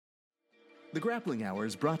The Grappling Hour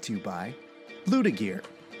is brought to you by Ludagear,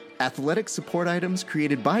 athletic support items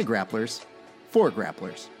created by grapplers for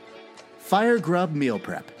grapplers. Fire Grub Meal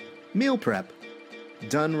Prep. Meal prep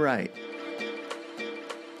done right.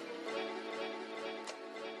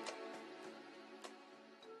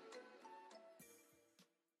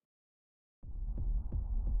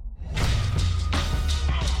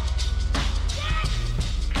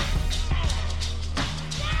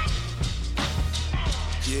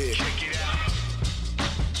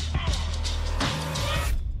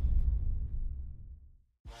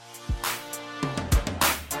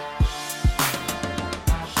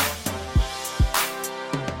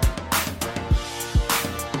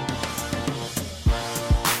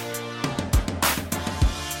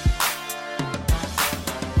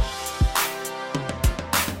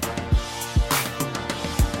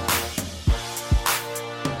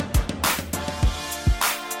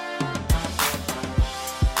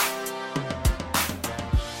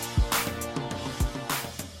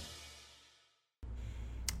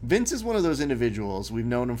 Vince is one of those individuals. We've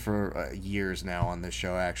known him for years now on this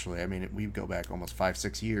show, actually. I mean, we go back almost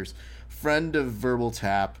 5-6 years. Friend of Verbal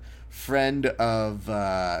Tap, friend of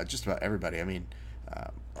just about everybody. I mean,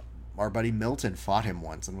 our buddy Milton fought him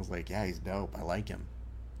once and was like, yeah, he's dope. I like him.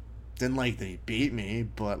 Didn't like that he beat me,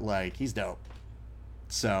 but, like, he's dope.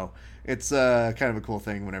 So it's kind of a cool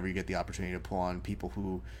thing whenever you get the opportunity to pull on people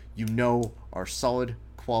who you know are solid,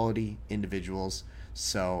 quality individuals.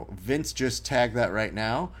 So Vince just tagged that right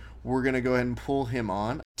now. We're going to go ahead and pull him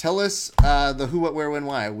on. Tell us the who, what, where, when,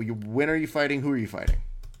 why. When are you fighting? Who are you fighting?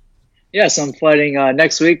 Yes, I'm fighting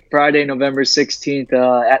next week, Friday, November 16th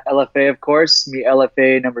at LFA, of course. Meet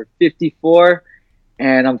LFA number 54.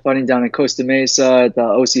 And I'm fighting down in Costa Mesa at the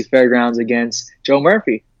OC Fairgrounds against Joe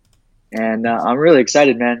Murphy. And I'm really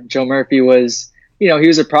excited, man. Joe Murphy was, he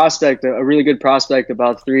was a prospect, a really good prospect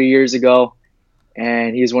about 3 years ago.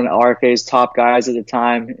 And he was one of RFA's top guys at the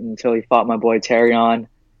time until he fought my boy Terrion.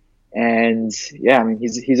 And yeah, I mean,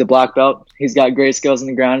 he's a black belt. He's got great skills on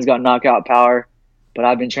the ground. He's got knockout power. But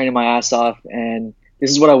I've been training my ass off, and this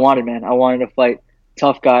is what I wanted, man. I wanted to fight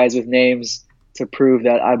tough guys with names to prove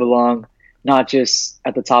that I belong, not just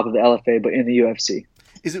at the top of the LFA, but in the UFC.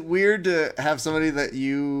 Is it weird to have somebody that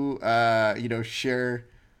you share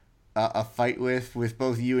a fight with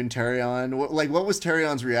both you and Terrion? What was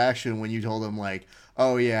Terrion's reaction when you told him, like,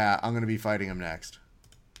 oh yeah, I'm going to be fighting him next?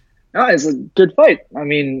 No, it's a good fight. I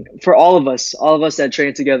mean, for all of us that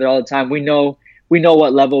train together all the time, we know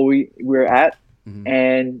what level we're at, mm-hmm.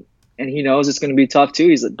 and he knows it's going to be tough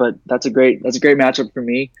too. But that's a great matchup for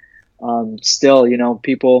me. Still,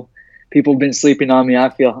 people have been sleeping on me. I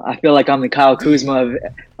feel like I'm the Kyle Kuzma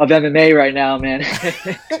of MMA right now, man.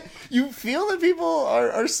 You feel that people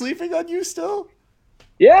are sleeping on you still?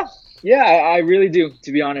 Yeah, I really do,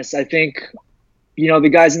 to be honest. I think, the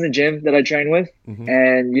guys in the gym that I train with, mm-hmm.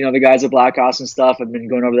 and, the guys at Black House and stuff, I've been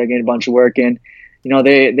going over there getting a bunch of work in.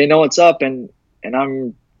 They know what's up, and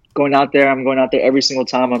I'm going out there. I'm going out there every single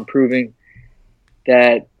time. I'm proving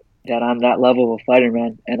that I'm that level of a fighter,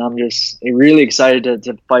 man. And I'm just really excited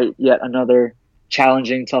to fight yet another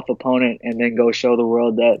challenging, tough opponent and then go show the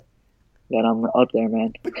world that I'm up there,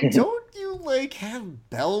 man. But don't you, have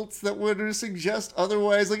belts that would suggest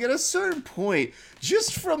otherwise? At a certain point,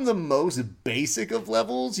 just from the most basic of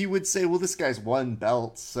levels, you would say, well, this guy's won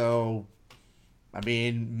belts, so, I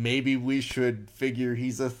mean, maybe we should figure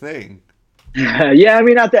he's a thing. Yeah, I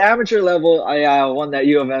mean, at the amateur level, I won that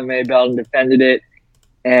U of MMA belt and defended it.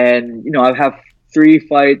 And, I have 3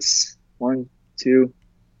 fights, 3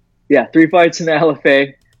 fights in the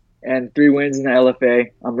LFA and 3 wins in the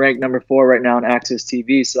LFA. I'm ranked number 4 right now on Access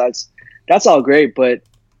TV. So that's all great, but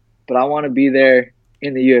I want to be there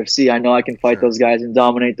in the UFC. I know I can fight those guys and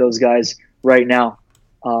dominate those guys right now.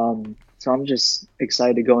 So I'm just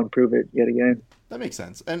excited to go and prove it yet again. That makes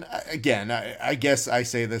sense. And again, I guess I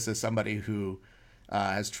say this as somebody who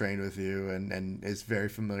has trained with you and is very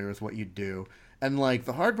familiar with what you do. And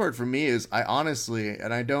the hard part for me is I honestly,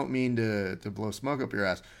 and I don't mean to blow smoke up your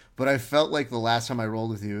ass, but I felt like the last time I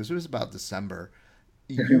rolled with you, it was about December.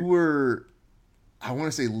 You were, I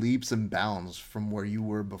want to say, leaps and bounds from where you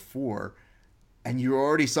were before. And you're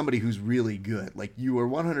already somebody who's really good. You were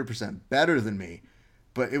 100% better than me.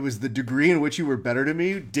 But it was the degree in which you were better to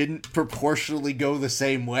me didn't proportionally go the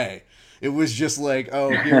same way. It was just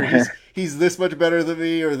here, he's this much better than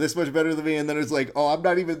me or this much better than me. And then it's I'm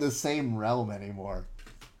not even the same realm anymore.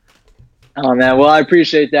 Oh, man. Well, I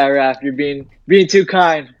appreciate that, Raph. You're being too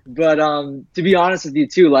kind. But to be honest with you,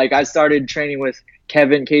 too, I started training with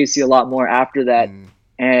Kevin Casey a lot more after that.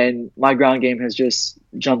 And my ground game has just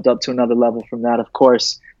jumped up to another level from that, of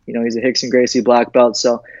course. He's a Rickson Gracie black belt.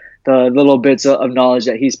 So the little bits of knowledge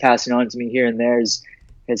that he's passing on to me here and there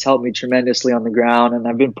has helped me tremendously on the ground. And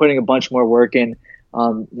I've been putting a bunch more work in,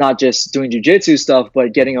 not just doing jiu-jitsu stuff,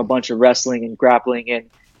 but getting a bunch of wrestling and grappling in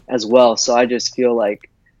as well. So I just feel like,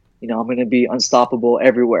 I'm going to be unstoppable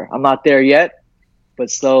everywhere. I'm not there yet,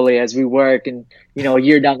 but slowly as we work and, a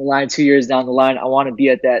year down the line, 2 years down the line, I want to be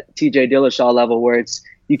at that TJ Dillashaw level where it's,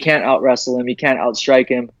 you can't out wrestle him, you can't outstrike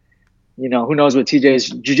him. Who knows what TJ's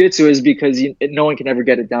jiu-jitsu is, because no one can ever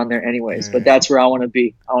get it down there anyways. But that's where I want to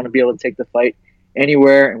be. I want to be able to take the fight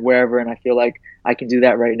anywhere and wherever, and I feel like I can do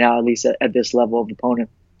that right now, at least at this level of opponent.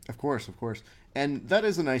 Of course. And that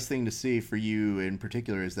is a nice thing to see for you in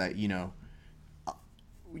particular, is that,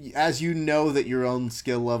 as you know that your own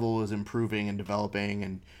skill level is improving and developing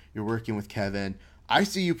and you're working with Kevin, I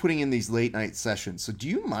see you putting in these late night sessions. So do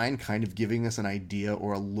you mind kind of giving us an idea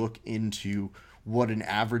or a look into what an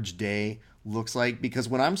average day looks like? Because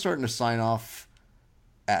when I'm starting to sign off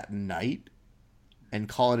at night and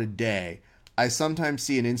call it a day, I sometimes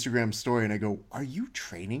see an Instagram story and I go, are you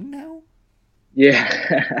training now?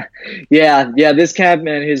 Yeah. yeah. This camp,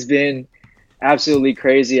 man, has been absolutely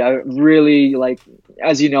crazy. I really,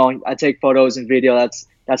 as you know, I take photos and video.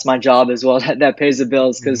 That's my job as well. That pays the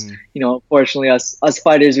bills, because, unfortunately us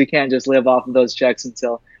fighters, we can't just live off of those checks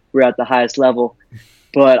until we're at the highest level.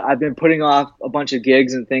 But I've been putting off a bunch of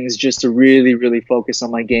gigs and things just to really, really focus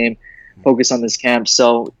on my game, focus on this camp.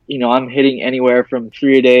 So, I'm hitting anywhere from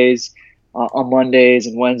 3 days on Mondays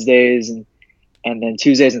and Wednesdays, and then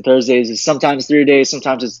Tuesdays and Thursdays is sometimes 3 days,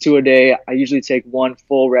 sometimes it's 2 a day. I usually take one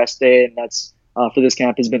full rest day, and that's for this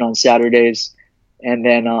camp has been on Saturdays. And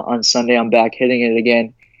then on Sunday, I'm back hitting it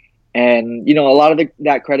again. And, a lot of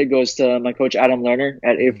that credit goes to my coach, Adam Lerner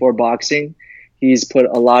at A4 Boxing. He's put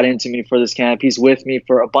a lot into me for this camp. He's with me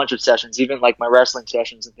for a bunch of sessions, even like my wrestling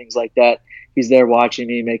sessions and things like that. He's there watching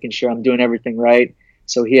me, making sure I'm doing everything right.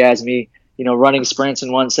 So he has me, running sprints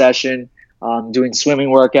in one session, doing swimming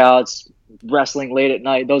workouts, wrestling late at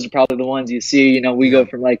night. Those are probably the ones you see. We go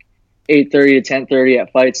from 8:30 to 10:30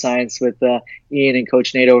 at Fight Science with Ian and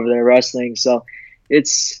Coach Nate over there wrestling. So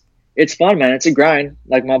it's fun, man. It's a grind.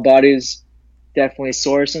 My body's definitely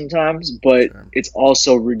sore sometimes, but it's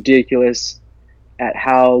also ridiculous at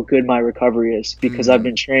how good my recovery is, because I've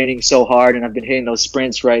been training so hard and I've been hitting those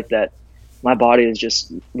sprints right, that my body is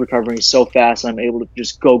just recovering so fast. I'm able to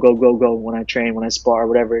just go when I train, when I spar,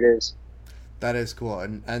 whatever it is. That is cool.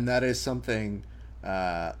 And that is something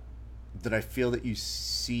that I feel that you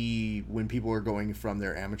see when people are going from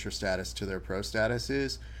their amateur status to their pro status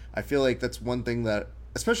is, I feel like that's one thing that,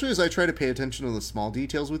 especially as I try to pay attention to the small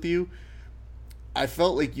details with you, I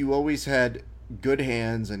felt like you always had good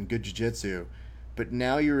hands and good jiu-jitsu, but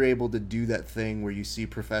now you're able to do that thing where you see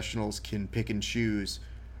professionals can pick and choose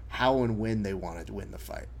how and when they want to win the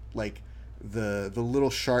fight. The little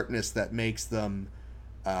sharpness that makes them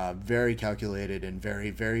very calculated and very,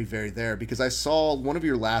 very, very there. Because I saw one of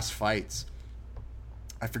your last fights.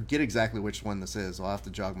 I forget exactly which one this is. I'll have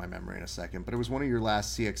to jog my memory in a second. But it was one of your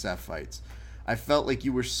last CXF fights. I felt like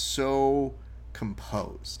you were so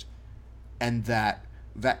composed. And that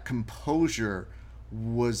composure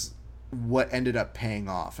was what ended up paying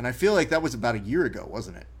off. And I feel like that was about a year ago,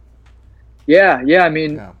 wasn't it? Yeah. I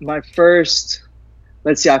mean, my first,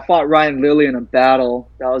 let's see, I fought Ryan Lilly in a battle.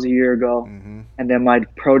 That was a year ago. Mm-hmm. And then my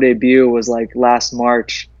pro debut was last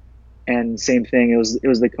March. And same thing, it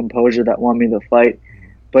was the composure that won me the fight.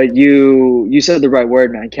 But you said the right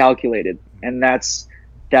word, man, calculated. And that's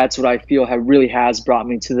what I feel really has brought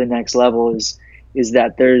me to the next level is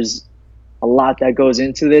that there's a lot that goes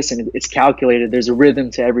into this, and it's calculated. There's a rhythm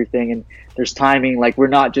to everything, and there's timing. We're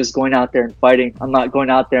not just going out there and fighting. I'm not going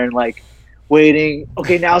out there and waiting.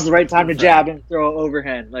 Okay, now's the right time to jab and throw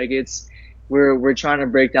overhand. We're trying to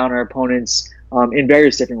break down our opponents in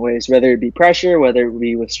various different ways, whether it be pressure, whether it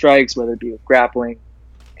be with strikes, whether it be with grappling.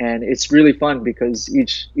 And it's really fun because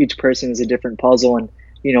each person is a different puzzle, and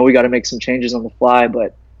we got to make some changes on the fly.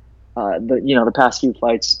 But the past few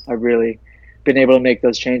fights, I've really been able to make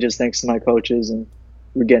those changes thanks to my coaches, and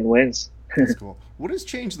we're getting wins. That's cool. What has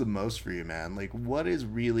changed the most for you, man? What has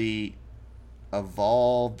really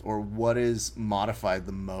evolved, or what is modified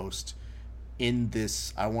the most in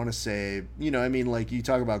this? I want to say, you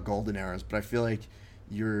talk about golden eras, but I feel like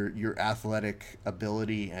your athletic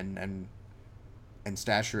ability and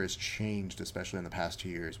stature has changed, especially in the past 2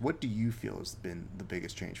 years. What do you feel has been the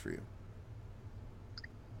biggest change for you?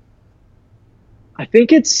 I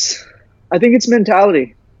think it's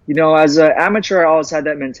mentality. As an amateur, I always had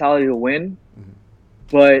that mentality to win. Mm-hmm.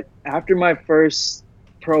 But after my first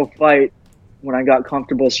pro fight, when I got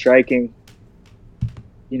comfortable striking,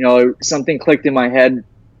 something clicked in my head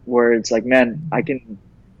where it's man, I can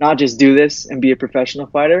not just do this and be a professional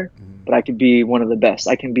fighter, but I can be one of the best.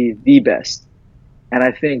 I can be the best. And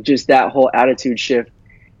I think just that whole attitude shift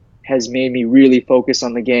has made me really focus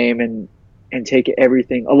on the game and take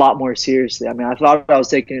everything a lot more seriously. I mean, I thought I was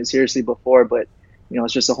taking it seriously before, but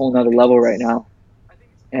it's just a whole nother level right now.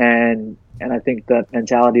 And I think that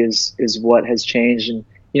mentality is what has changed. And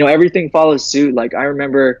everything follows suit. Like I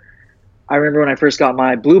remember when I first got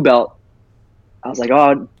my blue belt, I was like, oh,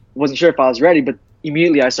 I wasn't sure if I was ready, but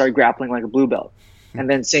immediately I started grappling like a blue belt. And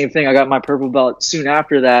then same thing, I got my purple belt soon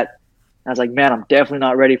after that. I was like, man, I'm definitely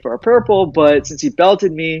not ready for a purple, but since he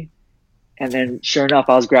belted me, and then sure enough,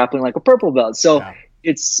 I was grappling like a purple belt. So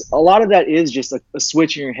it's a lot of that is just a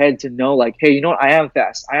switch in your head to know like, hey, you know what? I am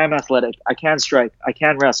fast. I am athletic. I can strike. I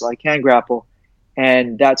can wrestle. I can grapple.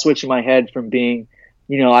 And that switch in my head from being,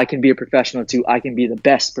 I can be a professional to I can be the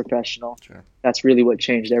best professional. Sure. That's really what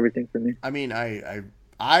changed everything for me. I mean,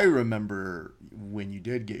 I remember when you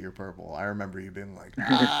did get your purple. I remember you being like,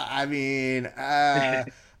 I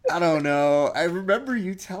don't know. I remember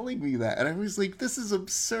you telling me that, and I was like, this is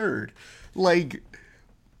absurd. Like,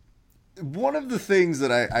 one of the things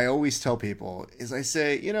that I always tell people is I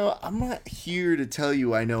say, I'm not here to tell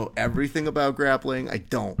you I know everything about grappling. I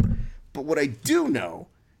don't. But what I do know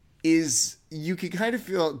is you can kind of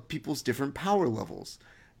feel people's different power levels.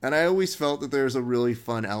 And I always felt that there's a really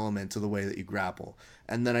fun element to the way that you grapple.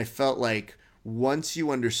 And then I felt like once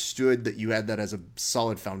you understood that you had that as a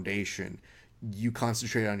solid foundation, you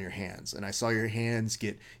concentrate on your hands. And I saw your hands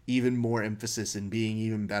get even more emphasis in being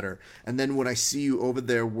even better. And then when I see you over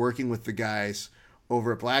there working with the guys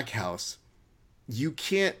over at Black House, you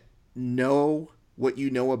can't know what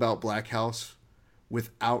you know about Black House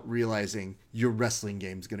without realizing your wrestling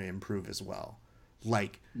game is going to improve as well.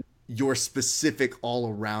 Like, your specific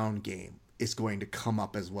all-around game is going to come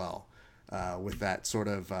up as well with that sort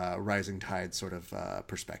of rising tide sort of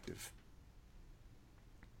perspective.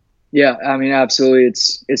 Yeah, I mean, absolutely.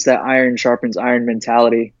 It's that iron sharpens iron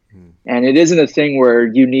mentality. And it isn't a thing where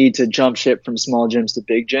you need to jump ship from small gyms to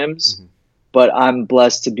big gyms. But I'm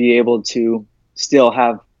blessed to be able to still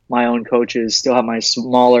have my own coaches, still have my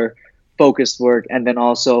smaller focused work, and then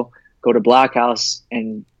also go to Black House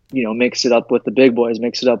and, mix it up with the big boys,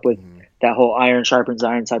 mix it up with that whole iron sharpens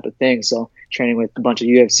iron type of thing. So training with a bunch of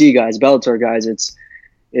UFC guys, Bellator guys,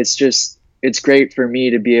 it's great for me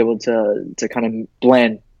to be able to kind of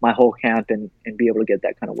blend my whole camp and be able to get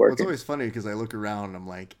that kind of work. Well, it's always funny because I look around and I'm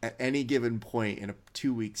like, at any given point in a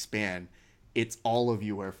 2-week span, it's all of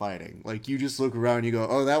you are fighting. Like, you just look around and you go,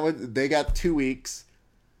 oh, they got 2 weeks.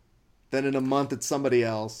 Then in a month, it's somebody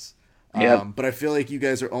else. Yep. But I feel like you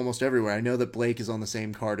guys are almost everywhere. I know that Blake is on the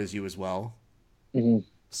same card as you as well.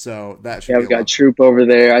 So that should be we've got Troop over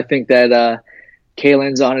there. I think that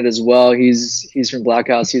Kalen's on it as well. He's from Black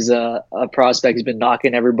House. He's a prospect. He's been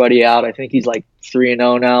knocking everybody out. I think he's like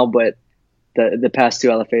 3-0 now, but the past 2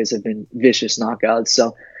 LFAs have been vicious knockouts.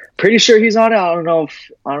 So pretty sure he's on it. I don't know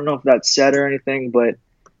if that's set or anything, but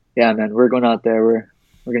yeah, man, we're going out there.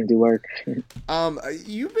 We're gonna do work.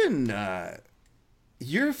 You've been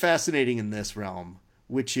you're fascinating in this realm,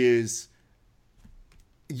 which is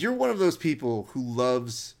you're one of those people who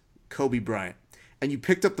loves Kobe Bryant. And you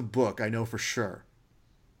picked up the book, I know for sure.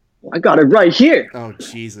 I got it right here. Oh,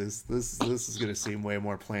 Jesus. This is going to seem way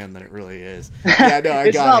more planned than it really is. Yeah, no, I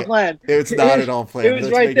it's got not it. planned. It's not at all planned. It was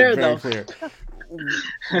right there, though. Clear.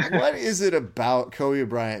 What is it about Kobe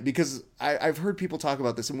Bryant? Because I've heard people talk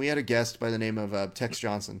about this, and we had a guest by the name of Tex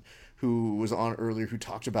Johnson who was on earlier who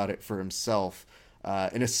talked about it for himself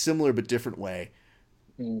in a similar but different way.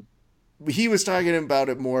 He was talking about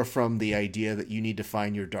it more from the idea that you need to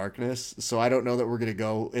find your darkness. So I don't know that we're going to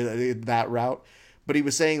go in that route. But he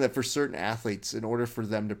was saying that for certain athletes, in order for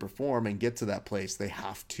them to perform and get to that place, they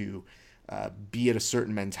have to be at a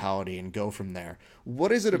certain mentality and go from there.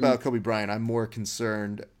 What is it about Kobe Bryant? I'm more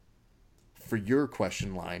concerned for your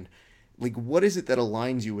question line. Like, what is it that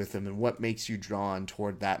aligns you with him and what makes you drawn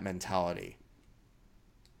toward that mentality?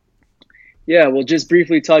 Yeah, well, just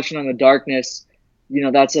briefly touching on the darkness,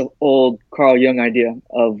 that's an old Carl Jung idea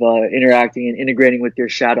of interacting and integrating with your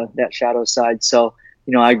shadow, that shadow side. So,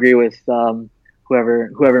 I agree with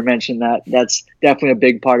whoever mentioned that. That's definitely a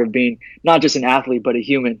big part of being not just an athlete, but a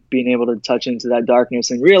human, being able to touch into that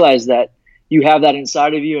darkness and realize that you have that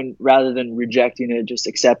inside of you, and rather than rejecting it, just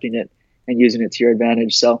accepting it and using it to your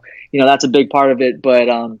advantage. So, that's a big part of it. But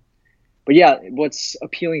yeah, what's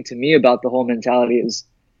appealing to me about the whole mentality is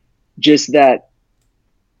just that,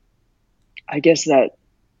 I guess that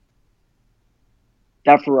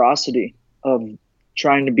ferocity of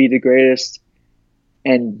trying to be the greatest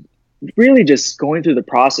and really just going through the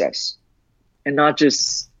process and not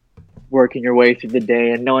just working your way through the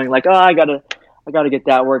day and knowing like, oh, I gotta get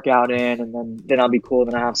that workout in, and then I'll be cool.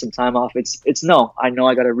 Then I have some time off. It's no, I know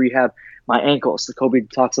I gotta rehab my ankles. So Kobe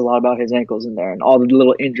talks a lot about his ankles in there and all the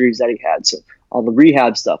little injuries that he had. So all the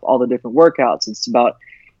rehab stuff, all the different workouts. It's about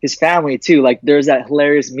his family too. Like there's that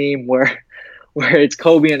hilarious meme where it's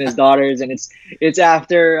Kobe and his daughters, and it's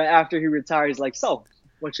after he retires. Like, so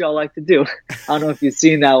what y'all like to do? I don't know if you've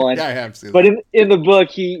seen that one. Yeah, I have seen but that. in the book,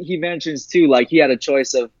 he mentions too, like he had a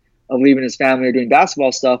choice of leaving his family or doing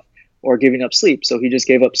basketball stuff or giving up sleep. So he just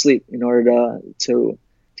gave up sleep in order to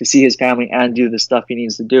see his family and do the stuff he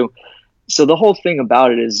needs to do. So the whole thing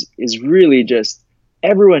about it is really just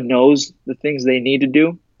everyone knows the things they need to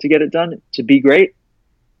do to get it done, to be great.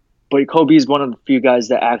 But Kobe is one of the few guys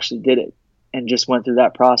that actually did it and just went through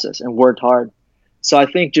that process and worked hard. So I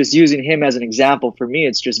think just using him as an example, for me,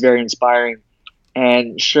 it's just very inspiring.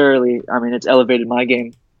 And surely, I mean, it's elevated my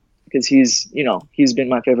game because he's been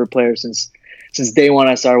my favorite player since day one.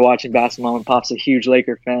 I started watching basketball, and Pop's a huge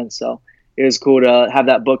Laker fan. So it was cool to have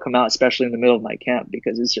that book come out, especially in the middle of my camp,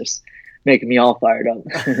 because it's just making me all fired up.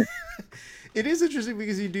 It is interesting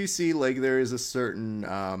because you do see like there is a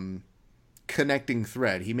certain connecting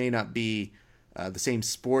thread. He may not be the same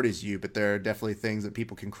sport as you, but there are definitely things that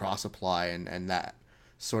people can cross apply, and that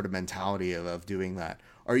sort of mentality of doing that.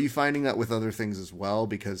 Are you finding that with other things as well?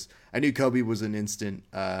 Because I knew Kobe was an instant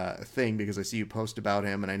thing because I see you post about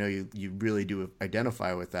him, and I know you really do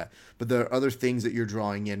identify with that. But there are other things that you're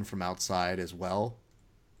drawing in from outside as well.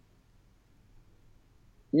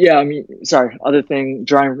 Yeah, I mean, sorry, other thing,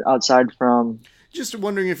 drawing outside from... Just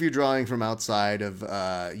wondering if you're drawing from outside of,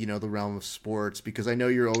 the realm of sports, because I know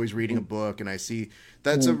you're always reading a book, and I see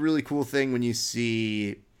that's a really cool thing when you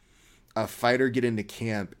see a fighter get into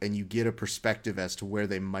camp and you get a perspective as to where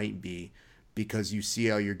they might be, because you see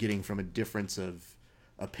how you're getting from a difference of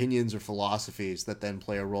opinions or philosophies that then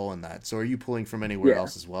play a role in that. So are you pulling from anywhere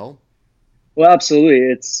else as well? Well,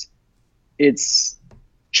 absolutely. It's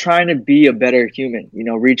trying to be a better human,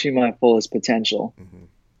 reaching my fullest potential. Mm-hmm.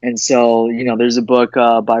 And so, there's a book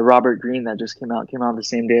by Robert Greene that just came out the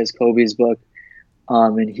same day as Kobe's book.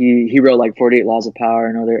 And he wrote like 48 Laws of Power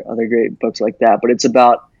and other great books like that. But it's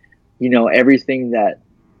about, everything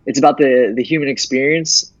it's about the human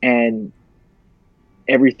experience and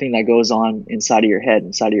everything that goes on inside of your head,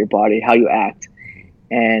 inside of your body, how you act.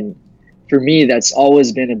 And for me, that's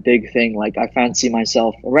always been a big thing. Like I fancy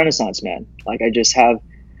myself a Renaissance man. Like I just have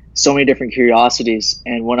so many different curiosities,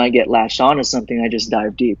 and when I get latched on to something, I just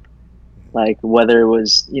dive deep. Like whether it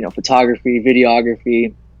was photography,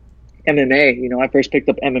 videography, MMA. I first picked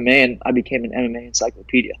up MMA and I became an MMA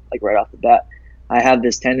encyclopedia, like right off the bat. I have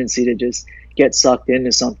this tendency to just get sucked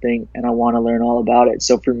into something and I want to learn all about it.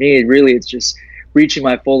 So for me, it's just reaching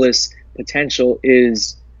my fullest potential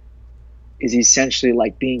is essentially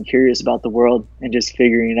like being curious about the world and just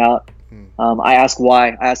figuring it out. I ask why.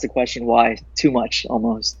 I ask the question why too much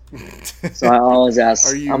almost. So I always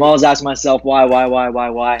ask. I'm always asking myself why,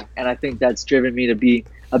 and I think that's driven me to be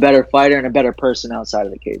a better fighter and a better person outside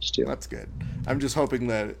of the cage too. That's good. I'm just hoping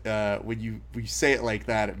that when you say it like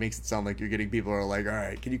that, it makes it sound like you're getting people who are like, all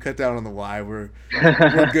right, can you cut down on the why? We're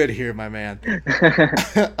good here, my man.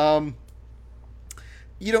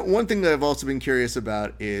 One thing that I've also been curious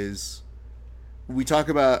about is we talk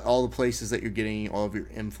about all the places that you're getting all of your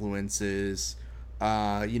influences.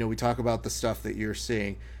 We talk about the stuff that you're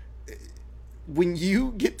seeing. When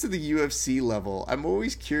you get to the UFC level, I'm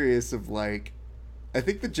always curious of like, I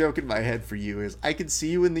think the joke in my head for you is I can see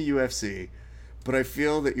you in the UFC, but I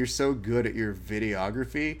feel that you're so good at your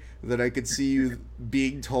videography that I could see you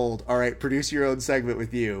being told, all right, produce your own segment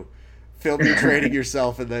with you, film you training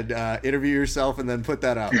yourself, and then interview yourself, and then put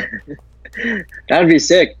that up. That'd be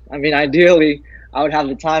sick. I mean, ideally, I would have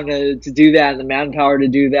the time to do that and the manpower to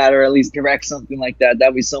do that, or at least direct something like that.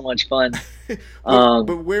 That'd be so much fun.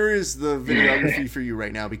 But where is the videography for you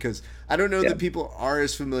right now? Because I don't know that people are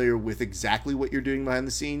as familiar with exactly what you're doing behind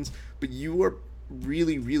the scenes, but you are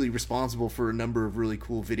really, really responsible for a number of really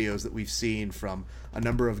cool videos that we've seen from a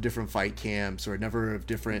number of different fight camps or a number of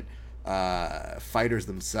different fighters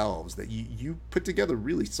themselves that you put together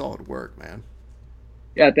really solid work, man.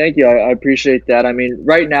 Yeah, thank you. I appreciate that. I mean,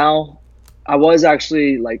 right now, I was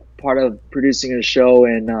actually like part of producing a show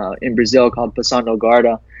in Brazil called Passando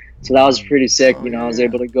Garda. So that was pretty sick. I was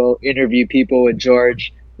able to go interview people with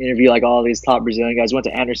George, interview like all these top Brazilian guys. Went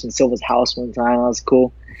to Anderson Silva's house one time. That was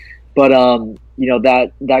cool. But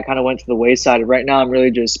that kind of went to the wayside. Right now I'm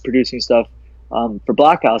really just producing stuff for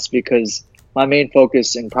Black House because my main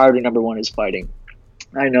focus and priority number one is fighting.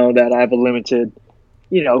 I know that I have a limited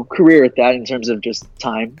career with that in terms of just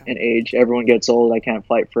time and age. Everyone gets old. I can't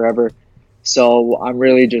fight forever. So I'm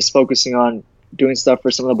really just focusing on doing stuff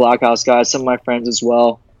for some of the Blockhouse guys, some of my friends as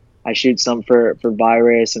well. I shoot some for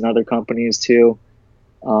Virus and other companies too.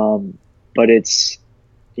 But it's,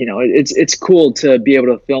 it's cool to be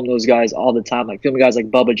able to film those guys all the time. Like filming guys like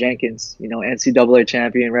Bubba Jenkins, NCAA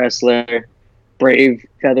champion wrestler, Brave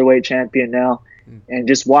featherweight champion now, and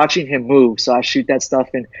just watching him move. So I shoot that stuff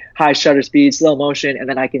in high shutter speed, slow motion, and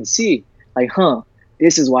then I can see like,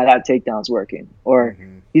 this is why that takedown's working, or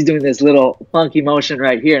he's doing this little funky motion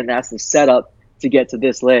right here, and that's the setup to get to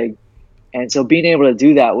this leg. And so being able to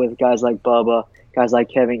do that with guys like Bubba, guys like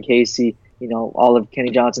Kevin Casey, all of Kenny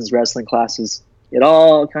Johnson's wrestling classes, it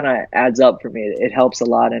all kind of adds up for me. It helps a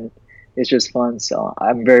lot, and it's just fun. So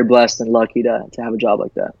I'm very blessed and lucky to have a job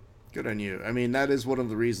like that. Good on you. I mean, that is one of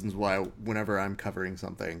the reasons why whenever I'm covering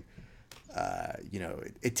something,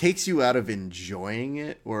 it takes you out of enjoying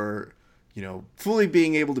it or, fully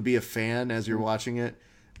being able to be a fan as you're watching it.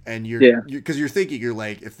 And because you're thinking, you're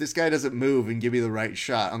like, if this guy doesn't move and give me the right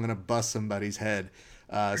shot, I'm going to bust somebody's head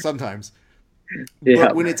sometimes. Yeah.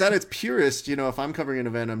 But when it's at its purest, if I'm covering an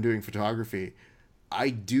event, I'm doing photography, I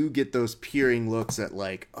do get those peering looks at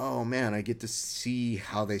like, oh man, I get to see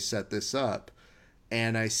how they set this up.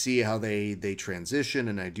 And I see how they transition,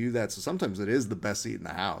 and I do that. So sometimes it is the best seat in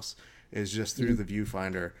the house, is just through the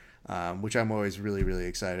viewfinder, which I'm always really, really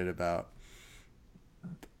excited about.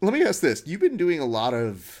 Let me ask this. You've been doing a lot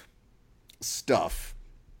of stuff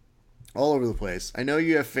all over the place. I know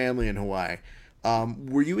you have family in Hawaii.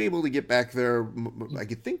 Were you able to get back there, I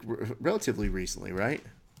could think, relatively recently, right?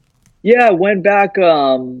 Yeah, I went back,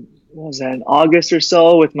 what was that, in August or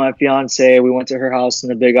so with my fiance. We went to her house in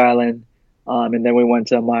the Big Island. And then we went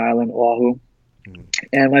to my island, Oahu.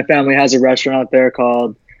 And my family has a restaurant out there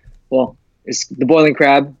called, it's the Boiling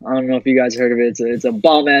Crab. I don't know if you guys heard of it. It's a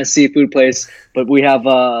bomb-ass seafood place. But we have,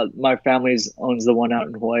 my family owns the one out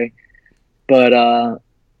in Hawaii. But,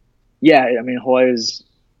 Hawaii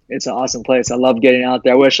it's an awesome place. I love getting out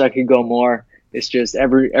there. I wish I could go more. It's just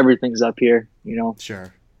everything's up here,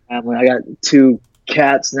 Sure. Family. I got 2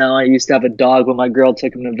 cats now. I used to have a dog when my girl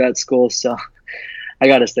took him to vet school, so I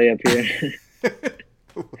got to stay up here.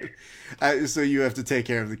 So you have to take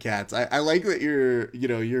care of the cats. I like that you're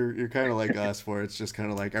kind of like us, where it's just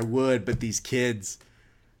kind of like, I would, but these kids.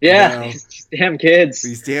 Yeah, these damn kids.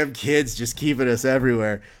 These damn kids just keeping us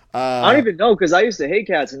everywhere. I don't even know, because I used to hate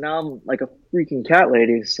cats, and now I'm like a freaking cat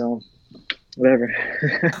lady, so whatever.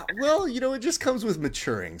 Well, it just comes with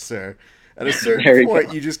maturing, sir. At a certain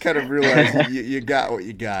point, you just kind of realize you got what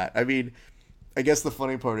you got. I mean, I guess the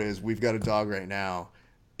funny part is we've got a dog right now,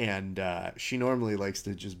 and she normally likes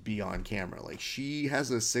to just be on camera. Like, she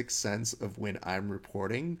has a sixth sense of when I'm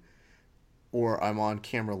reporting or I'm on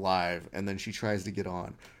camera live, and then she tries to get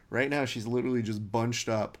on. Right now, she's literally just bunched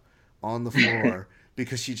up on the floor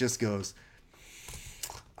because she just goes,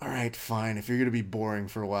 all right, fine. If you're going to be boring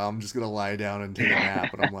for a while, I'm just going to lie down and take a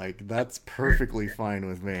nap. And I'm like, that's perfectly fine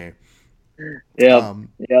with me. Yeah.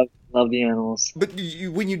 Love the animals. But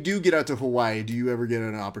when you do get out to Hawaii, do you ever get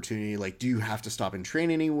an opportunity? Like, do you have to stop and train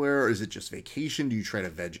anywhere? Or is it just vacation? Do you try to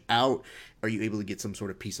veg out? Are you able to get some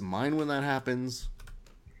sort of peace of mind when that happens?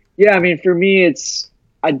 Yeah, I mean, for me,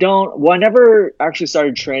 I never actually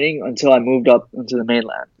started training until I moved up into the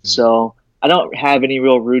mainland. Mm-hmm. So I don't have any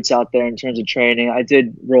real roots out there in terms of training. I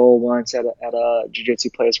did roll once at a jiu-jitsu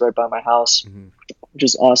place right by my house, which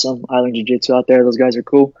is awesome. Island Jiu-Jitsu out there. Those guys are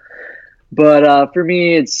cool. But for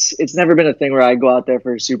me, it's never been a thing where I go out there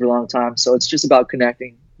for a super long time. So it's just about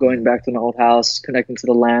connecting, going back to my old house, connecting to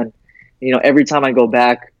the land. Every time I go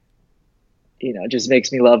back, it just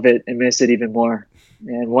makes me love it and miss it even more.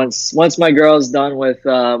 And once my girl's done with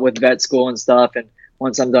vet school and stuff, and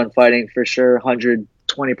once I'm done fighting, for sure,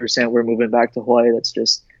 120%, we're moving back to Hawaii. That's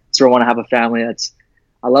where I want to have a family.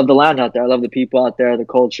 I love the land out there. I love the people out there, the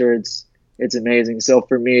culture. It's amazing. So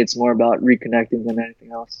for me, it's more about reconnecting than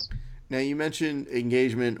anything else. Now, you mentioned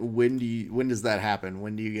engagement. When does that happen?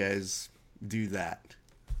 When do you guys do that?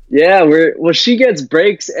 Yeah, she gets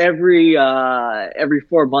breaks every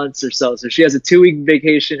 4 months or so. So she has a 2-week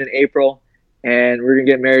vacation in April, and we're gonna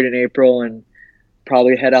get married in April and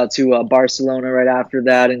probably head out to Barcelona right after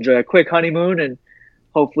that. Enjoy a quick honeymoon, and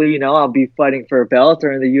hopefully, I'll be fighting for a belt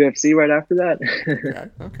or in the UFC right after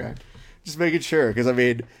that. Okay. Just making sure, because I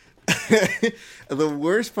mean, the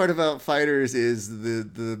worst part about fighters is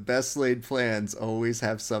the best laid plans always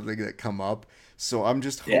have something that come up. So I'm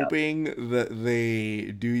just hoping that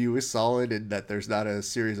they do you a solid and that there's not a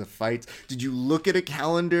series of fights. Did you look at a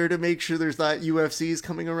calendar to make sure there's not UFCs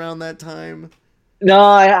coming around that time? No,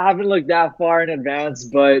 I haven't looked that far in advance,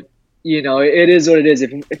 but it is what it is.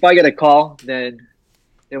 If I get a call, then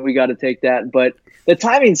then we got to take that. But the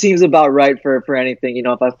timing seems about right for anything. You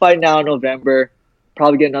know, if I fight now in November,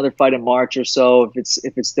 probably get another fight in March or so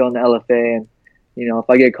if it's still in the LFA. And you know, if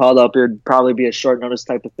I get called up, it'd probably be a short notice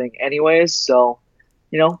type of thing, anyways. So,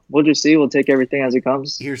 you know, we'll just see. We'll take everything as it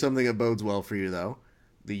comes. Here's something that bodes well for you, though.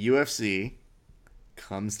 The UFC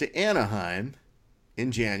comes to Anaheim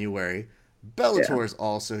in January. Bellator's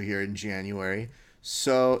also here in January.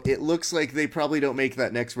 So it looks like they probably don't make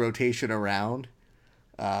that next rotation around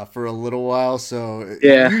for a little while. So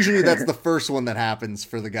usually that's the first one that happens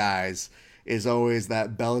for the guys, is always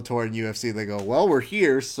that Bellator and UFC. They go, well, we're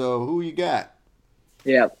here, so who you got?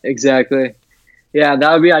 Yeah, exactly. Yeah,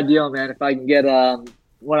 that would be ideal, man. If I can get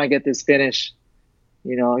when I get this finish,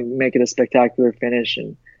 you know, make it a spectacular finish,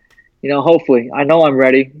 and you know, hopefully, I know I'm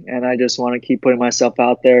ready, and I just want to keep putting myself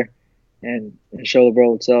out there and show the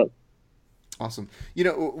world what's up. Awesome. You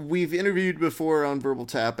know, we've interviewed before on Verbal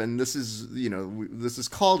Tap, and this is, you know, this is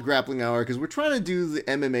called Grappling Hour because we're trying to do the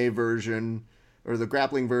MMA version or the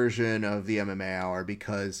grappling version of the MMA Hour,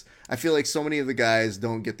 because I feel like so many of the guys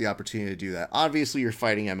don't get the opportunity to do that. Obviously, you're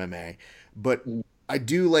fighting MMA, but I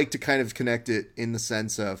do like to kind of connect it in the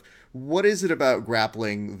sense of, what is it about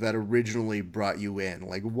grappling that originally brought you in?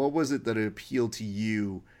 Like, what was it that appealed to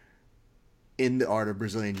you in the art of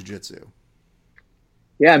Brazilian Jiu-Jitsu?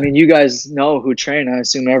 Yeah, I mean, you guys know who train. I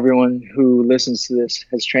assume everyone who listens to this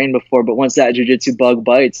has trained before, but once that jiu-jitsu bug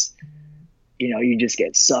bites, you know, you just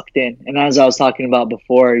get sucked in. And as I was talking about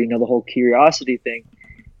before, you know, the whole curiosity thing,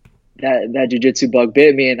 that jiu-jitsu bug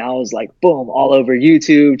bit me, and I was like, boom, all over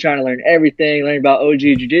YouTube, trying to learn everything, learning about OG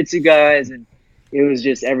jiu-jitsu guys, and it was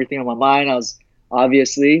just everything on my mind. I was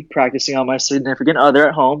obviously practicing on my significant other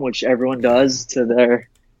at home, which everyone does to their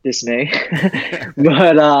dismay.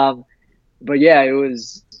 But yeah,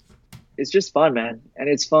 it's just fun, man. And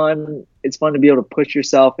it's fun to be able to push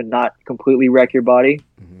yourself and not completely wreck your body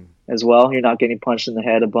as well. You're not getting punched in the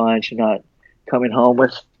head a bunch. You're not coming home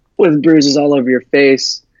with bruises all over your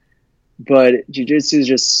face. But jiu-jitsu is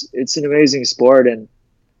just, it's an amazing sport, and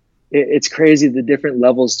it's crazy the different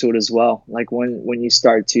levels to it as well. Like when you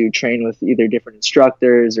start to train with either different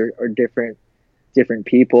instructors or different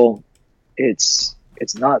people, it's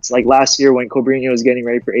nuts. Like last year when Cobrinha was getting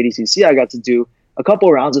ready for ADCC, I got to do a couple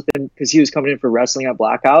of rounds with him because he was coming in for wrestling at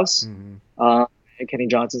Black House, and Kenny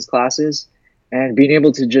Johnson's classes, and being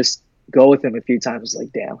able to just go with him a few times,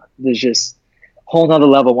 like, damn, there's just a whole nother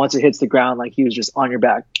level. Once it hits the ground, like he was just on your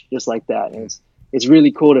back, just like that. And it's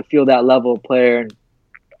really cool to feel that level of player.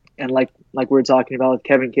 And like we're talking about with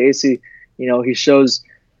Kevin Casey, you know, he shows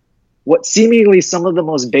what seemingly some of the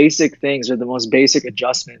most basic things or the most basic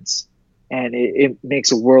adjustments, and it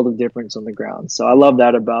makes a world of difference on the ground. So I love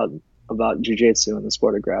that about jiu-jitsu and the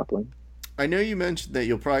sport of grappling. I know you mentioned that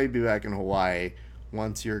you'll probably be back in Hawaii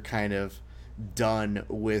once you're kind of done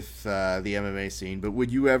with the MMA scene, but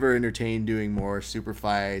would you ever entertain doing more super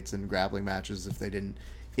fights and grappling matches if they didn't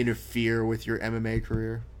interfere with your MMA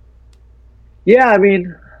career? Yeah, I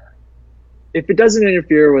mean, if it doesn't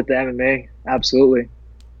interfere with the MMA, absolutely.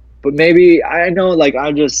 But maybe, I know, like, I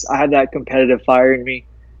had that competitive fire in me.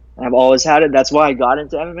 I've always had it. That's why I got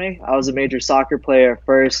into MMA. I was a major soccer player at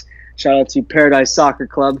first. Shout out to Paradise Soccer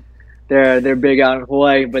Club. They're big out in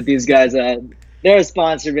Hawaii, but these guys, they're a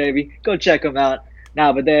sponsor, baby. Go check them out.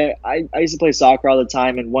 But I used to play soccer all the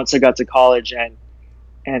time, and once I got to college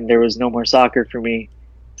and there was no more soccer for me,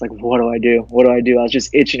 it's like, what do I do? What do I do? I was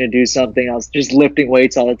just itching to do something. I was just lifting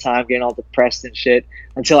weights all the time, getting all depressed and shit,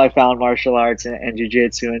 until I found martial arts and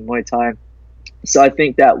jiu-jitsu and Muay Thai. So I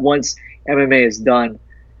think that once MMA is done,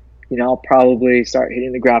 you know, I'll probably start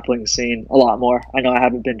hitting the grappling scene a lot more. I know I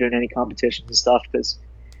haven't been doing any competitions and stuff because,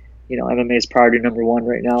 you know, MMA is priority number one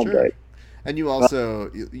right now. Sure. But and you also,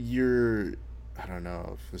 you're, I don't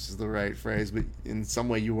know if this is the right phrase, but in some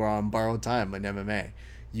way you are on borrowed time in MMA.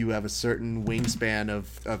 You have a certain wingspan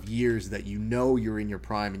of years that you know you're in your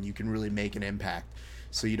prime and you can really make an impact.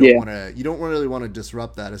 So you don't really want to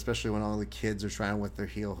disrupt that, especially when all the kids are trying with their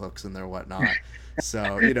heel hooks and their whatnot.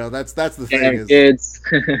 So, you know, that's the thing is kids.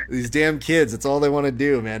 These damn kids, it's all they want to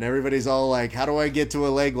do, man. Everybody's all like, how do I get to a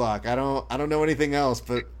leg lock? I don't know anything else,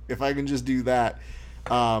 but if I can just do that.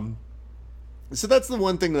 So that's the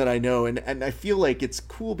one thing that I know, and I feel like it's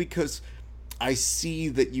cool because I see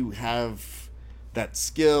that you have that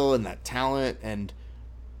skill and that talent, and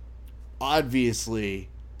obviously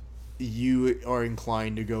you are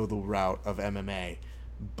inclined to go the route of MMA.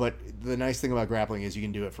 But the nice thing about grappling is you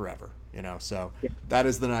can do it forever, you know. So that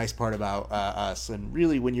is the nice part about us. And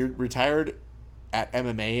really, when you're retired at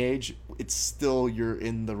MMA age, it's still, you're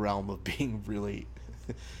in the realm of being really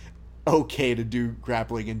okay to do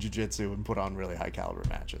grappling and jiu-jitsu and put on really high caliber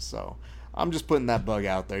matches. So I'm just putting that bug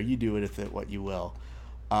out there. You do with it what you will.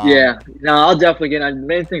 Yeah, no, I'll definitely get. The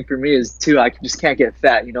main thing for me is too, I just can't get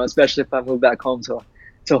fat, especially if I move back home to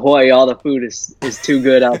Hawaii. All the food is too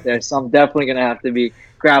good out there, so I'm definitely gonna have to be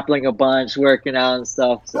grappling a bunch, working out and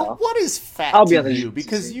stuff. But So what is fat I'll be to on the you?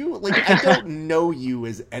 Because you, like, I don't know you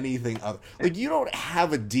as anything other. Like, you don't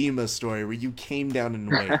have a Dima story where you came down in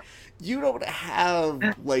weight. You don't have,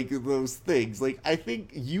 like, those things. Like, I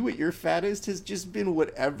think you at your fattest has just been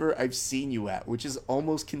whatever I've seen you at, which is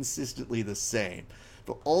almost consistently the same.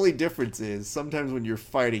 The only difference is sometimes when you're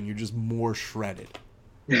fighting, you're just more shredded.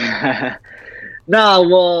 Nah,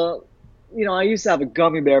 well, I used to have a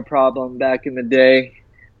gummy bear problem back in the day.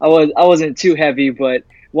 I wasn't too heavy, but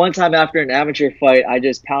one time after an amateur fight, I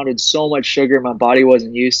just pounded so much sugar, my body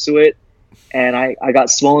wasn't used to it, and I got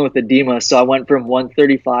swollen with edema. So I went from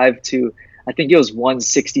 135 to I think it was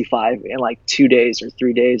 165 in like 2 days or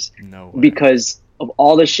 3 days No way. because of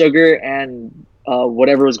all the sugar and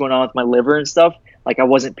whatever was going on with my liver and stuff. Like I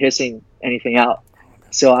wasn't pissing anything out,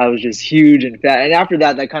 so I was just huge and fat. And after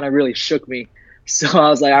that, that kind of really shook me. So I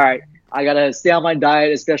was like, all right, I gotta stay on my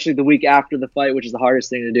diet, especially the week after the fight, which is the hardest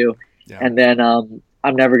thing to do. Yeah. And then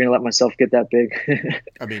I'm never gonna let myself get that big.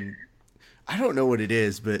 I mean, I don't know what it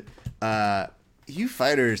is, but you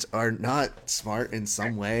fighters are not smart in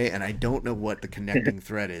some way, and I don't know what the connecting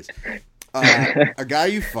thread is. A guy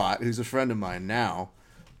you fought, who's a friend of mine now,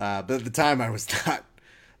 but at the time I was not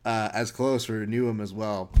as close or knew him as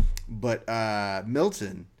well, but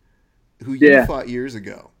Milton, who you fought years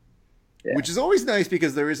ago, which is always nice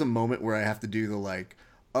because there is a moment where I have to do the like,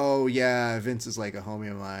 oh yeah, Vince is like a homie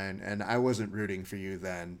of mine, and I wasn't rooting for you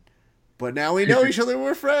then. But now we know each other,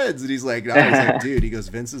 we're friends. And he's like, I was like, dude, he goes,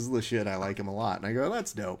 Vince is the shit. I like him a lot. And I go,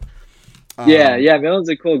 that's dope. Yeah, Milton's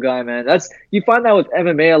a cool guy, man. You find that with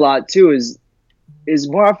MMA a lot too, is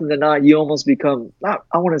more often than not, you almost become, not,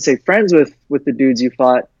 I want to say friends with the dudes you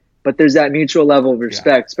fought, but there's that mutual level of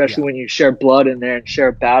respect, especially when you share blood in there and share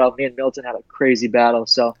a battle. Me and Milton had a crazy battle.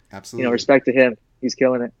 So, absolutely, respect to him. He's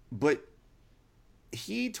killing it. But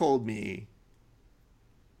he told me,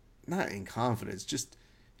 not in confidence, just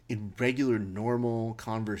in regular, normal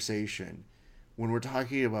conversation, when we're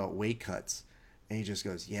talking about weight cuts, and he just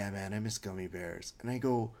goes, yeah, man, I miss gummy bears. And I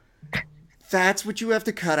go, that's what you have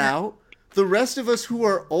to cut out? The rest of us who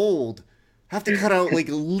are old have to cut out, like,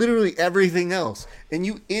 literally everything else. And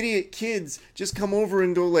you idiot kids just come over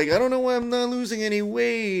and go, like, I don't know why I'm not losing any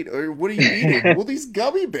weight, or what are you eating? Well, these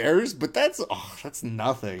gummy bears, but that's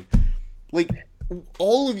nothing. Like,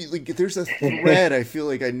 all of you, like, there's a thread I feel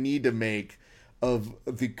like I need to make of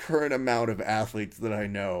the current amount of athletes that I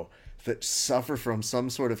know that suffer from some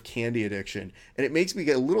sort of candy addiction. And it makes me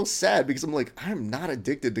get a little sad because I'm like, I'm not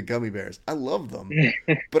addicted to gummy bears. I love them.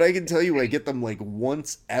 But I can tell you I get them like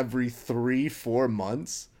once every 3-4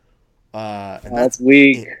 months. And that's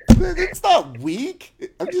weak. It's not weak.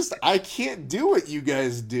 I can't do what you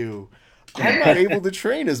guys do. I'm not able to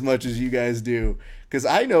train as much as you guys do. Because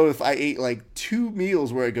I know if I ate like 2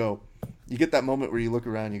 meals where I go, you get that moment where you look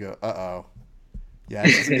around and you go, uh-oh. Yeah,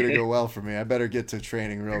 this isn't going to go well for me. I better get to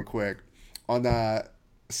training real quick. On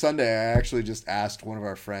Sunday, I actually just asked one of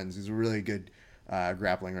our friends, who's a really good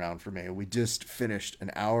grappling round for me. We just finished an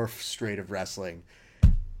hour straight of wrestling.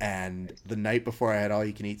 And the night before, I had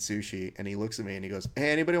all-you-can-eat sushi. And he looks at me and he goes, hey,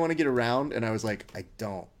 anybody want to get a round? And I was like, I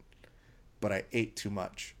don't. But I ate too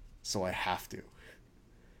much, so I have to.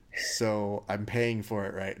 So I'm paying for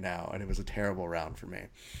it right now. And it was a terrible round for me.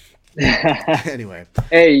 Anyway,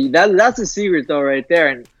 hey, that's a secret though, right there.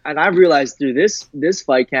 And I've realized through this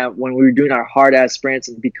fight camp when we were doing our hard ass sprints,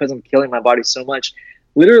 and because I'm killing my body so much,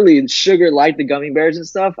 literally sugar like the gummy bears and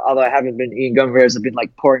stuff. Although I haven't been eating gummy bears, I've been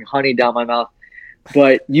like pouring honey down my mouth.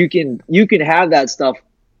 But you can have that stuff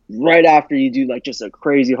right after you do like just a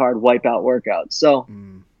crazy hard wipeout workout. So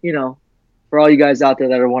for all you guys out there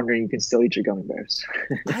that are wondering, you can still eat your gummy bears.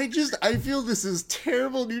 I feel this is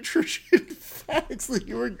terrible nutrition facts that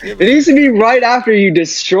you were giving. It needs to be right after you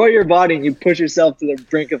destroy your body and you push yourself to the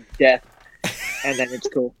brink of death, and then it's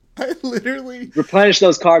cool. I literally replenish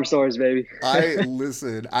those carb stores, baby.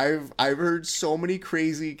 I've heard so many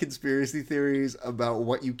crazy conspiracy theories about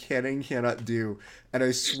what you can and cannot do, and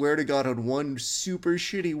I swear to God, on one super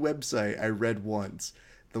shitty website I read once,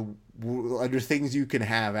 under things you can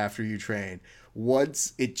have after you train,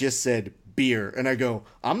 once it just said beer, and I go,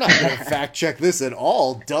 I'm not going to fact check this at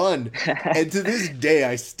all. Done. And to this day,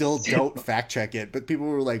 I still don't fact check it. But people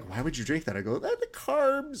were like, why would you drink that? I go, the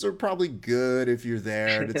carbs are probably good if you're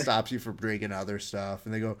there, and it stops you from drinking other stuff.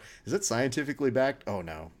 And they go, is it scientifically backed? Oh,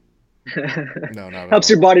 no. No, not at Helps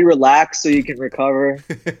all. Your body relax so you can recover.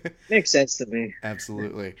 Makes sense to me.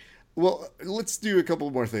 Absolutely. Well, let's do a couple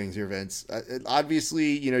more things here, Vince.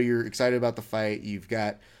 Obviously, you're excited about the fight. You've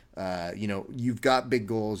got big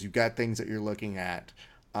goals. You've got things that you're looking at.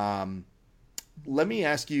 Um, Let me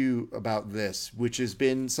ask you about this, which has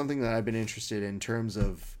been something that I've been interested in terms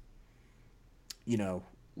of,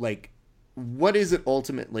 like, what is it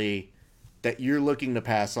ultimately that you're looking to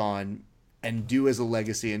pass on and do as a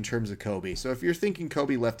legacy in terms of Kobe? So if you're thinking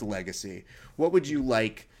Kobe left a legacy, what would you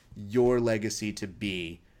like your legacy to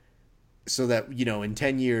be so that, in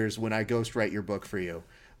 10 years when I ghostwrite your book for you,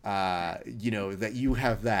 that you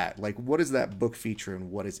have that? Like, what does that book feature and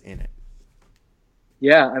what is in it?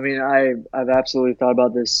 Yeah, I mean, I've absolutely thought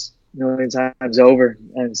about this a million times over,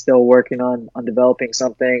 and still working on developing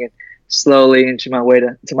something and slowly inching my way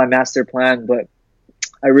to my master plan. But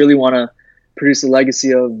I really want to produce a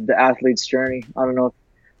legacy of the athlete's journey. I don't know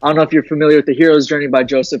if you're familiar with the hero's journey by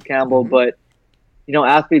Joseph Campbell, Mm-hmm. but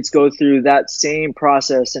athletes go through that same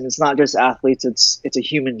process, and it's not just athletes; it's a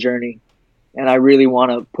human journey. And I really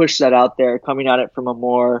want to push that out there, coming at it from a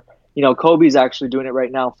more, Kobe's actually doing it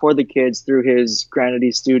right now for the kids through his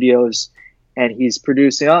Granity Studios, and he's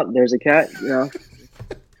producing. Oh, there's a cat. Go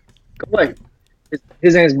away.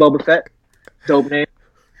 His name is Boba Fett. Dope name.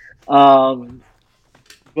 Um,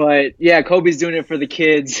 but yeah, Kobe's doing it for the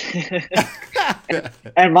kids,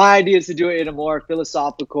 and my idea is to do it in a more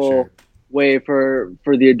philosophical Sure. way for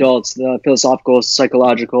the adults, the philosophical,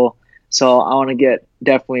 psychological. So I want to get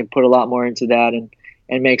definitely put a lot more into that,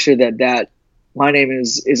 and make sure that my name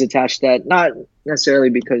is attached to that, not necessarily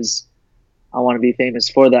because I want to be famous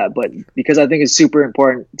for that, but because I think it's super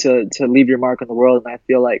important to leave your mark on the world. And I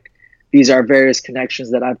feel like these are various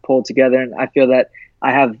connections that I've pulled together, and I feel that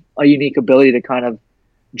I have a unique ability to kind of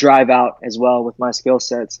drive out as well with my skill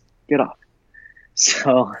sets. Get off.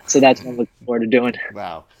 So that's what I'm looking forward to doing.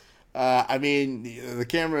 Wow. I mean, the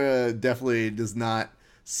camera definitely does not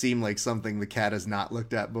seem like something the cat has not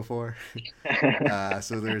looked at before.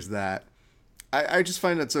 So there's that. I just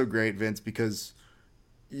find that so great, Vince, because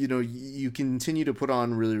you continue to put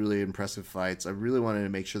on really, really impressive fights. I really wanted to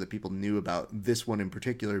make sure that people knew about this one in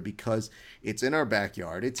particular because it's in our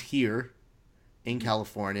backyard. It's here in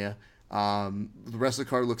California. The rest of the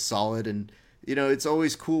card looks solid, and it's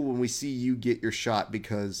always cool when we see you get your shot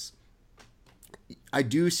because I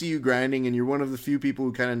do see you grinding, and you're one of the few people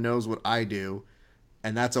who kind of knows what I do,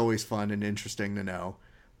 and that's always fun and interesting to know.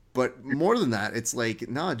 But more than that, it's like,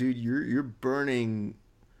 nah, dude, you're burning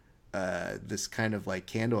this kind of like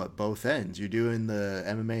candle at both ends. You're doing the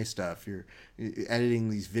MMA stuff. You're editing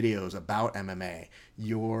these videos about MMA.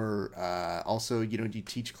 You're also, you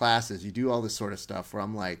teach classes. You do all this sort of stuff where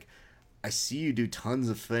I'm like, I see you do tons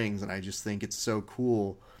of things, and I just think it's so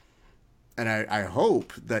cool. And I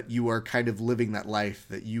hope that you are kind of living that life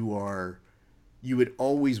that you had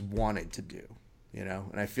always wanted to do,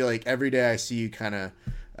 And I feel like every day I see you kind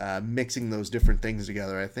of mixing those different things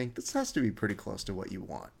together. I think this has to be pretty close to what you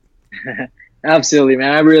want. Absolutely,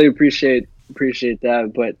 man. I really appreciate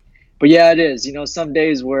that. But yeah, it is. Some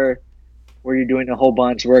days where you're doing a whole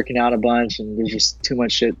bunch, working out a bunch, and there's just too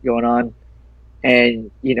much shit going on, and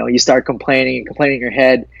you start complaining in your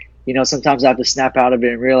head. Sometimes I have to snap out of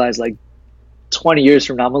it and realize, like, 20 years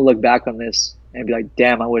from now, I'm gonna look back on this and be like,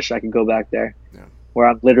 damn, I wish I could go back there, Yeah. where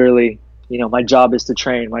I'm literally, my job is to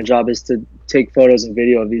train, my job is to take photos and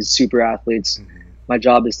video of these super athletes, Mm-hmm. my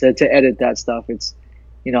job is to edit that stuff. It's,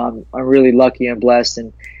 I'm really lucky and blessed,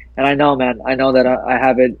 and I know, man, I know that I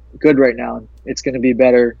have it good right now. It's gonna be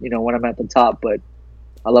better, when I'm at the top, but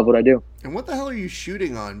I love what I do. And what the hell are you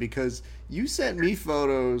shooting on? Because you sent me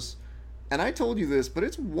photos, and I told you this, but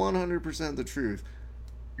it's 100% the truth.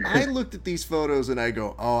 I looked at these photos and I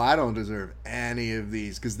go, oh, I don't deserve any of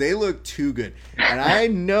these because they look too good. And I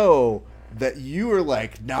know that you were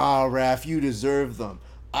like, nah, Raph, you deserve them.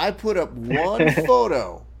 I put up one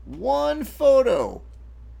photo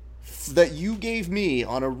that you gave me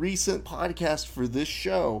on a recent podcast for this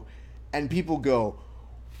show, and people go,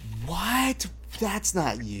 what? That's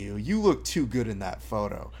not you. You look too good in that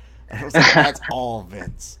photo. And I was like, that's all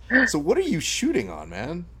Vince. So what are you shooting on,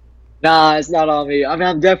 man? Nah, it's not on me. I mean,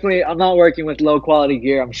 I'm not working with low quality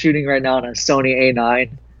gear. I'm shooting right now on a Sony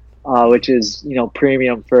A9, which is,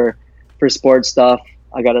 premium for sports stuff.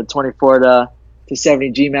 I got a 24 to 70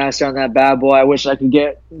 G Master on that bad boy. I wish I could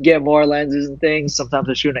get more lenses and things. Sometimes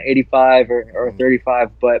I shoot an 85 or a 35,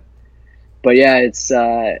 but yeah, it's,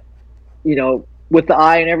 with the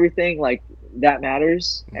eye and everything, like, that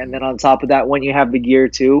matters. Mm-hmm. And then on top of that, when you have the gear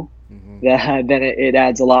too, then it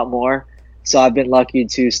adds a lot more. So I've been lucky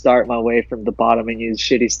to start my way from the bottom and use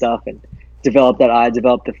shitty stuff and develop that eye,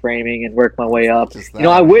 develop the framing, and work my way up. Just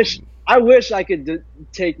I wish I wish I could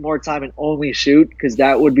take more time and only shoot because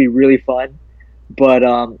that would be really fun. But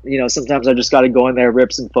sometimes I just got to go in there,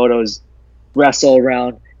 rip some photos, wrestle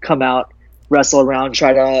around, come out, wrestle around,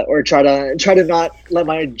 try to not let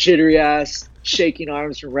my jittery ass shaking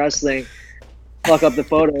arms from wrestling fuck up the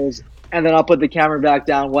photos, and then I'll put the camera back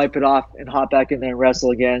down, wipe it off, and hop back in there and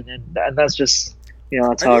wrestle again, and that's just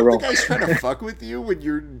that's how I roll. I think I trying to fuck with you when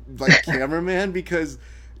you're like cameraman because.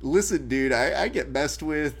 Listen, dude, I get messed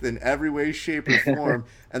with in every way, shape, or form.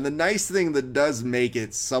 And the nice thing that does make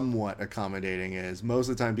it somewhat accommodating is most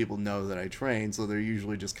of the time people know that I train, so they're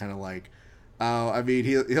usually just kind of like, oh, I mean,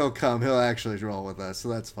 he'll come, he'll actually roll with us, so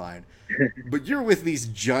that's fine. But you're with these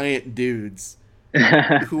giant dudes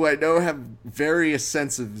who I know have various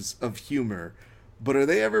senses of humor. But are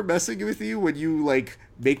they ever messing with you when you like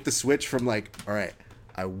make the switch from like, all right,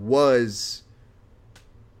 I was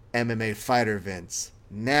MMA fighter Vince.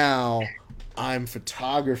 Now I'm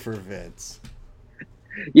photographer Vince.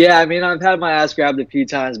 Yeah, I mean, I've had my ass grabbed a few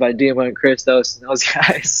times by Dima and Christos and those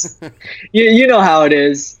guys. you know how it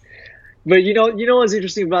is. But you know what's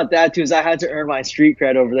interesting about that too is I had to earn my street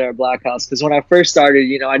cred over there at Black House because when I first started,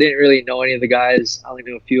 I didn't really know any of the guys. I only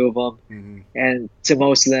knew a few of them, and to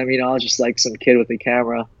most of them, I was just like some kid with a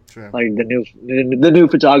camera, like the new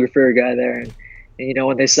photographer guy there. And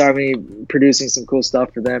when they saw me producing some cool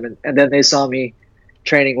stuff for them, and then they saw me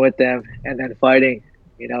training with them and then fighting,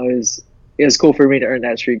 it was cool for me to earn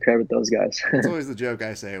that street cred with those guys. It's always the joke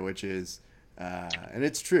I say, which is, and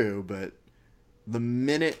it's true, but the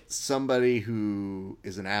minute somebody who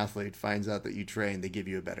is an athlete finds out that you train, they give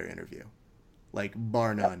you a better interview, like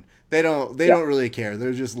bar none. They don't really care.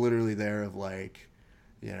 They're just literally there of like,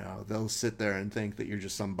 they'll sit there and think that you're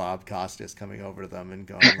just some Bob Costas coming over to them and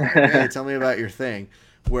going like, hey, tell me about your thing.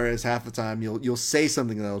 Whereas half the time you'll say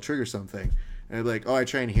something that'll trigger something. And they're like, oh, I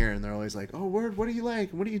train here. And they're always like, oh, word, what do you like?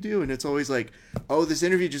 What do you do? And it's always like, oh, this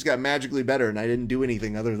interview just got magically better, and I didn't do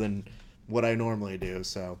anything other than what I normally do.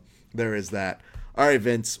 So there is that. All right,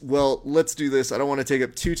 Vince. Well, let's do this. I don't want to take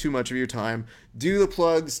up too much of your time. Do the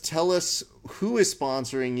plugs. Tell us who is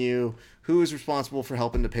sponsoring you, who is responsible for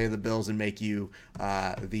helping to pay the bills and make you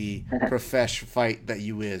the profesh fight that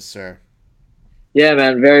you is, sir. Yeah,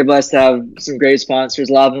 man. Very blessed to have some great sponsors.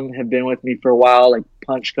 A lot of them have been with me for a while, like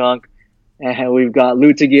Punch Kunk. And we've got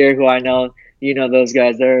Luta Gear, who I know, those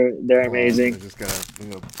guys. They're amazing. I just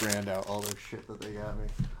gotta brand out all their shit that they got me.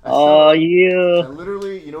 Yeah. I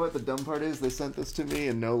literally, you know what the dumb part is? They sent this to me,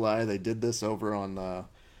 and no lie, they did this over on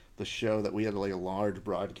the show that we had like a large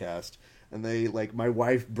broadcast. And they my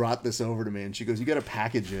wife brought this over to me, and she goes, "You got a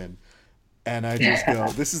package in," and I just go,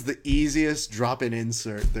 "This is the easiest drop-in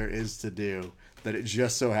insert there is to do." That it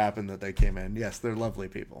just so happened that they came in. Yes, they're lovely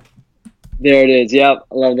people. There it is. Yep.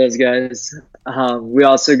 I love those guys. We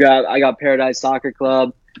also I got Paradise Soccer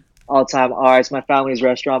Club, All Time Arts, my family's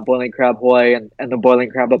restaurant, Boiling Crab Hoy, and the Boiling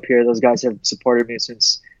Crab up here. Those guys have supported me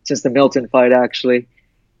since the Milton fight, actually.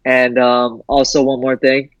 And also one more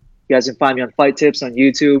thing. You guys can find me on Fight Tips on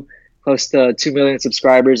YouTube. Close to 2 million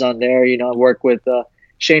subscribers on there. I work with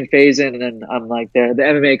Shane Faison, and then I'm like the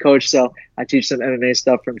MMA coach, so I teach some MMA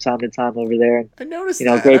stuff from time to time over there. I noticed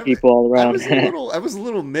that. Great people all around. I was a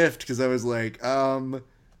little miffed because I was like,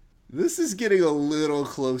 this is getting a little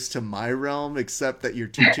close to my realm, except that you're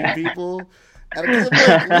teaching people. And I'm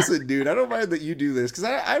like, listen, dude, I don't mind that you do this because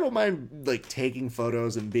I don't mind like taking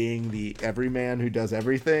photos and being the everyman who does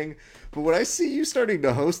everything. But when I see you starting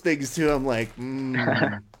to host things too, I'm like,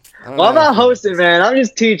 well, I'm not hosting, man. I'm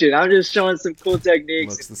just teaching. I'm just showing some cool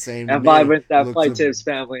techniques. Looks the same. And vibe with that Fight Tips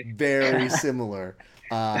family. Very similar.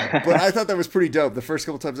 But I thought that was pretty dope. The first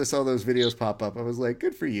couple times I saw those videos pop up, I was like,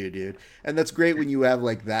 good for you, dude. And that's great when you have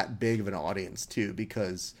like that big of an audience too,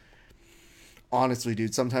 because honestly,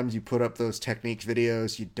 dude, sometimes you put up those technique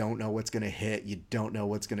videos, you don't know what's going to hit, you don't know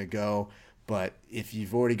what's going to go. But if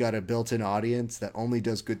you've already got a built-in audience that only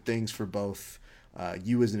does good things for both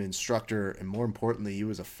you as an instructor and more importantly, you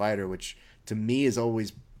as a fighter, which to me is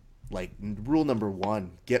always like rule number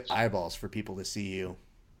one, get eyeballs for people to see you.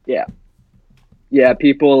 Yeah. Yeah.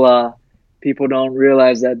 People don't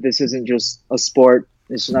realize that this isn't just a sport.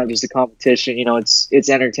 It's not just a competition. It's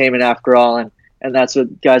entertainment after all. And that's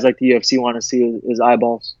what guys like the UFC want to see is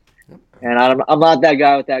eyeballs. Yep. And I'm not that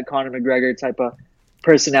guy with that Conor McGregor type of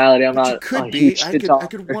personality. I'm not. Could be. I could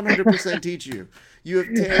 100% teach you. You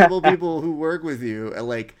have terrible people who work with you.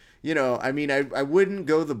 Like, I mean, I wouldn't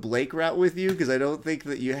go the Blake route with you because I don't think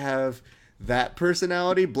that you have that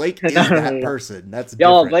personality. Blake is that person. That's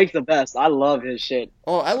different. Blake's the best. I love his shit.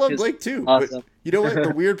 Oh, I love Blake too. Awesome. But you know what?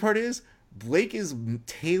 The weird part is Blake is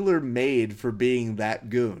tailor-made for being that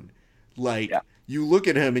goon. Like, you look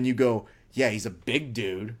at him and you go, yeah, he's a big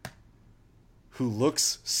dude. who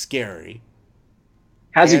looks scary,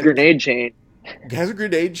 Has a and grenade chain. has a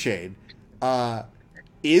grenade chain,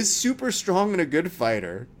 is super strong and a good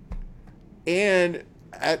fighter, and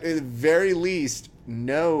at the very least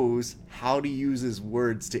knows how to use his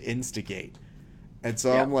words to instigate. And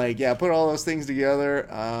so Yeah. I'm like, yeah, put all those things together.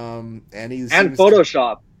 And he And seems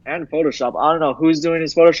Photoshop. And Photoshop. I don't know who's doing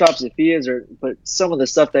his Photoshops, if he is, but some of the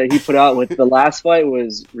stuff that he put out with the last fight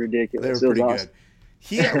was they ridiculous. were It was pretty awesome.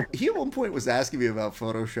 good. He at one point was asking me about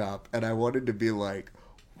Photoshop, and I wanted to be like,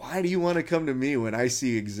 why do you want to come to me when I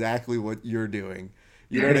see exactly what you're doing?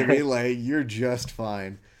 You know what I mean? Like, you're just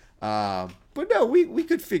fine. But no, we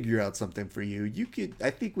could figure out something for you. I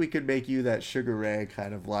think we could make you that Sugar Ray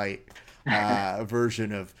kind of light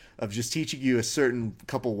version of just teaching you a certain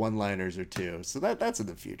couple one-liners or two. So that's in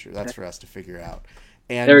the future. That's for us to figure out.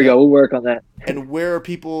 And There we go. We'll work on that. and where are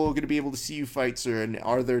people going to be able to see you fight, sir? And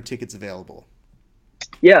are there tickets available?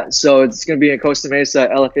 Yeah, so it's going to be in Costa Mesa,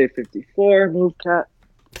 LFA 54, Move Cat.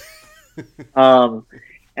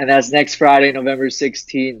 And that's next Friday, November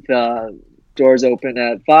 16th. Doors open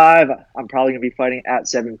at 5. I'm probably going to be fighting at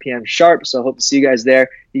 7 p.m. sharp, so I hope to see you guys there.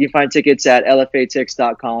 You can find tickets at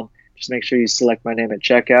lfatix.com. Just make sure you select my name at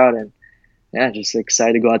checkout. And yeah, just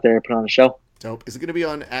excited to go out there and put on a show. Dope. Is it going to be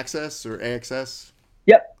on Access or AXS?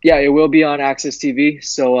 Yep. Yeah, it will be on Access TV,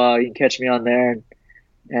 so you can catch me on there.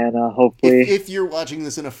 And hopefully... If you're watching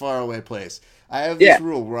this in a faraway place, I have this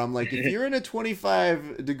rule where I'm like, if you're in a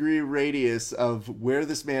 25-degree radius of where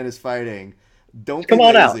this man is fighting, don't be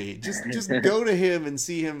lazy. Just go to him and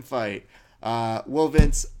see him fight. Well,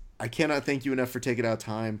 Vince, I cannot thank you enough for taking out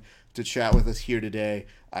time to chat with us here today.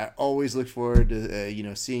 I always look forward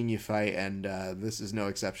to seeing you fight, and this is no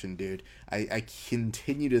exception, dude. I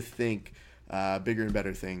continue to think bigger and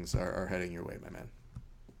better things are heading your way, my man.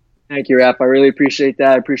 Thank you, Rap. I really appreciate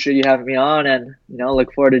that. I appreciate you having me on, and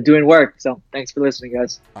look forward to doing work. So thanks for listening,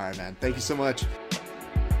 guys. All right, man. Thank you so much.